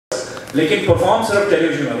लेकिन परफॉर्म सिर्फ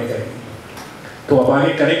टेलीविजन वाले करेंगे। तो अब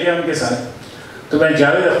आगे करें क्या उनके साथ? तो मैं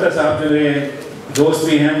जावेद अख्तर साहब जो मेरे दोस्त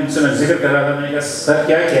भी हैं उनसे मैं जिक्र कर रहा था, मैंने कहा सर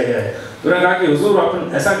क्या किया जाए? तो उन्होंने कहा कि हुजूर आप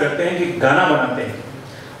ऐसा करते हैं कि गाना बनाते हैं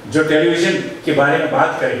जो टेलीविजन के बारे में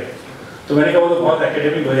बात करे। तो मैंने कहा वो तो बहुत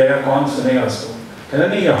एकेडमिक हो जाएगा, कौन सुनेगा उसको? कहना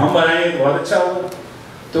नहीं हम बनाएंगे तो बहुत अच्छा होगा।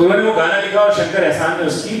 तो उन्होंने वो गाना लिखा और शंकर एहसान ने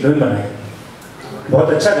उसकी धुन बनाई।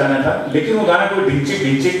 बहुत अच्छा गाना था, लेकिन वो गाना कोई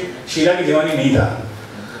ढिंचिक शीला की जवानी नहीं था।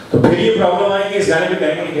 तो फिर ये प्रॉब्लम आई कि इस गाने पे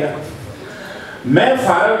करेंगे क्या? मैं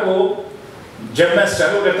फारा को जब मैं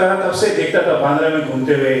स्ट्रगल करता था तब से देखता था बांद्रा में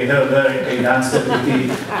घूमते हुए इधर उधर, कहीं डांस करती थी,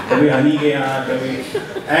 कभी हनी के यहाँ, कभी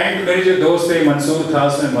एंड मेरे जो दोस्त थे मंसूर था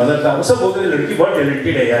उसमें मदर था, वो सब बोलते थे लड़की बहुत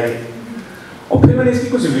टैलेंटेड है यार ये। और फिर मैंने इसकी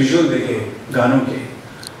कुछ विजुअल देखे गानों के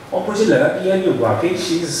और मुझे लगा कि यार ये वाकई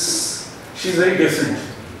शी इज वेरी डिफरेंट।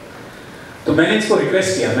 तो मैंने इसको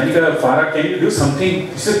रिक्वेस्ट किया, मैंने कहा फारा कैन यू डू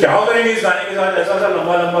समथिंग, इससे क्या करेंगे इस गाने के साथ, ऐसा सा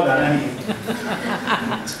लंबा लंबा गाना नहीं।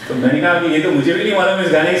 तो मैंने कहा कि ये तो मुझे भी नहीं मालूम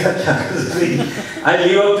इस गाने के साथ क्या कर सकती, I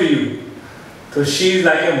leave up to you. तो शी इज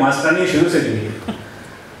लाइक ए मास्टरानी शुरू से थी।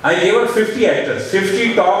 I give her 50 actors,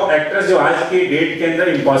 50 top actors जो आज के डेट के अंदर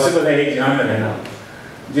इम्पॉसिबल है एक जगह में रहना,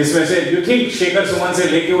 जिसमें से यू थिंक शेखर सुमन से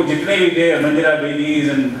लेके वो जितने भी थे, मंदिरा बेदीज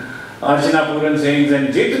एंड अर्चना पूरन सिंह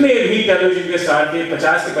एंड जितने भी टेलीविजन के स्टार थे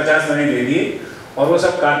 50 के 50 मैंने दे दिए और वो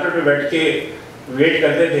सब कारपेट पे बैठ के वेट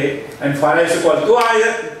करते थे। एंड फारा से कॉल, तू आ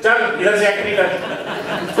इधर, चल इधर से एक्टिंग कर,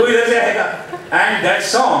 तू इधर से आएगा। And that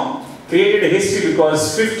song created history because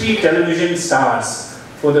 50 television stars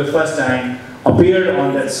for the first time appeared on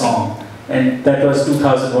that song, and that was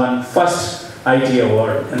 2001 first ITA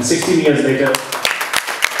award. And 16 years later,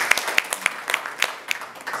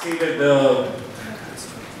 see that the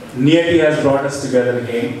Niyati has brought us together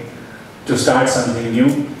again to start something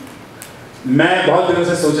new. मैं बहुत दिनों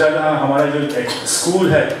से सोच रहा था, हमारा जो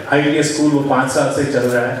school है ITA स्कूल वो 5 साल से चल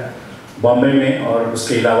रहा है बॉम्बे में, और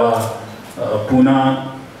उसके अलावा पूना,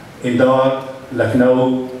 इंदौर, लखनऊ,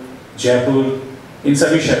 जयपुर, इन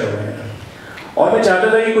सभी शहरों में। और मैं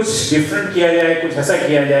चाहता था कि कुछ डिफरेंट किया जाए, कुछ ऐसा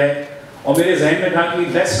किया जाए, और मेरे जहन में था कि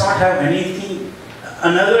let's not have anything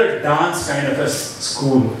another dance kind of a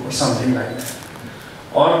school और समथिंग लाइक दैट।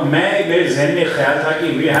 और मेरे जहन में ख्याल था कि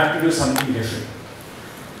we have to do something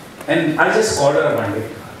different, and I just called her one day,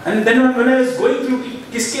 and then when I was going through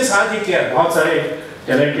किसके साथ ये किया, बहुत सारे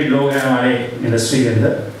टैलेंटेड लोग हैं हमारे इंडस्ट्री के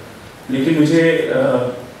अंदर, लेकिन मुझे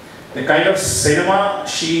the kind of cinema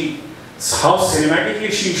how cinematically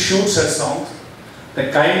she shoots her songs, the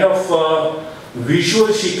kind of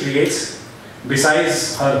visual she creates,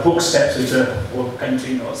 besides her hook steps, which the whole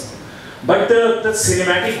country knows, but the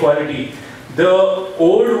cinematic quality, the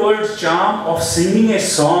old world charm of singing a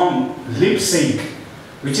song lip sync,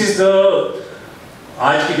 which is the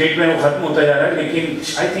आज की date में वो खत्म होता जा रहा है, लेकिन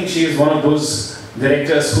I think she is one of those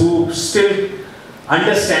directors who still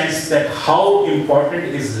understands that how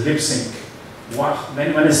important is lip sync.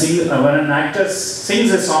 When an actor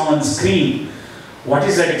sings a song on screen, what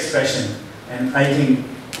is that expression? And I think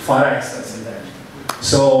Farah excels in that.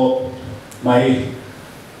 So my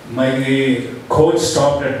coach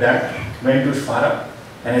stopped at that, went to Farah,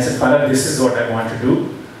 and I said, Farah, this is what I want to do.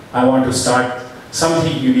 I want to start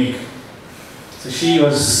something unique. So she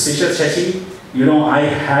said, Shashi, you know, I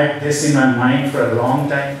had this in my mind for a long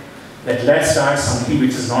time, that let's start something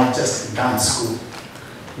which is not just a dance school.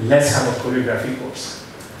 Let's have a choreography course.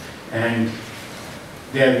 And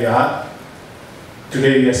there we are.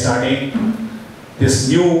 Today we are starting this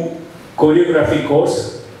new choreography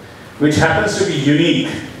course, which happens to be unique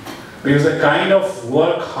because the kind of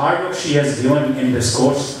hard work she has given in this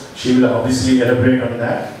course, she will obviously elaborate on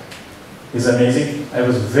that, is amazing. I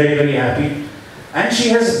was very, very happy. And she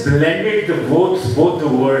has blended both the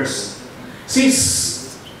worlds. See,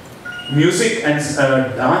 music and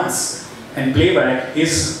dance and playback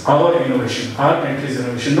is our innovation, our country's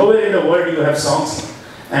innovation. Nowhere in the world you have songs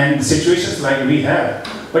and situations like we have.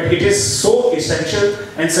 But it is so essential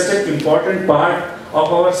and such an important part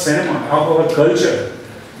of our cinema, of our culture,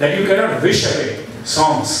 that you cannot wish away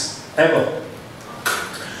songs ever.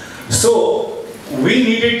 So we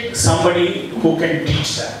needed somebody who can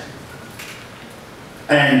teach that.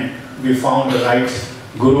 And we found the right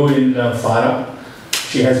guru in Farah.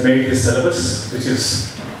 She has made this syllabus, which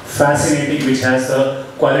is fascinating, which has the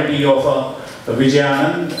quality of a Vijay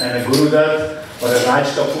Anand and a Guru Dutt or a Raj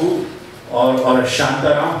Kapoor or a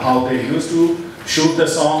Shantaram, how they used to shoot the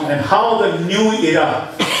song, and how the new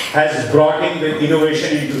era has brought in the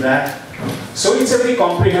innovation into that. So it's a very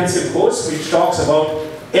comprehensive course which talks about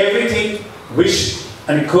everything which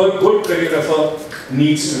a good choreographer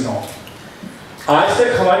needs to know. आज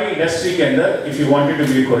तक हमारी industry के अंदर if you wanted to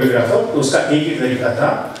be choreographer तो उसका एक ही तरीका था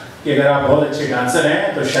कि अगर आप बहुत अच्छे डांसर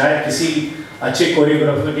हैं तो शायद किसी अच्छे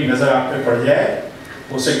कोरियोग्राफर की नज़र आप पे पड़ जाए,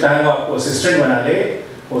 हो सकता है वो आपको असिस्टेंट बना ले,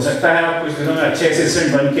 हो सकता है आप कुछ दिनों में अच्छे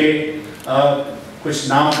असिस्टेंट बन के कुछ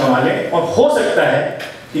नाम कमा लें, और हो सकता है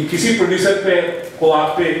कि किसी प्रोड्यूसर पे को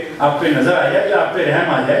आप पे नज़र आ जाए या आप पे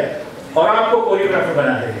रहम आ जाए और आपको कोरियोग्राफर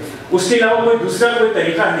बना दे। उसके अलावा कोई दूसरा कोई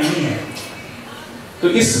तरीका नहीं है। तो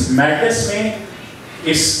इस मैडनेस में,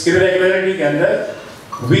 इस इरेगुलरिटी के अंदर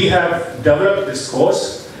we have developed this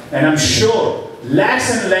course, and I'm sure lakhs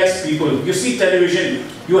and lakhs people, you see television,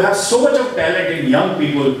 you have so much of talent in young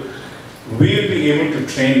people, we will be able to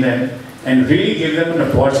train them and really give them an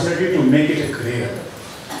opportunity to make it a career.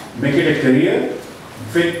 Make it a career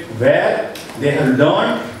where they have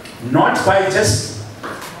learned not by just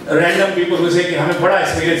random people who say कि हमें बड़ा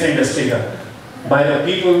experience है industry का, by the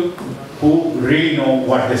people who really know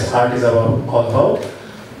what this art is all about.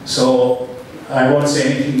 So I won't say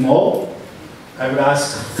anything more. I would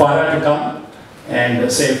ask Farah to come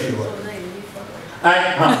and say a few words.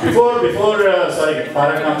 And before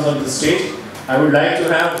Farah comes on the stage, I would like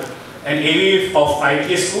to have an AV of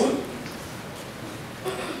ITA School.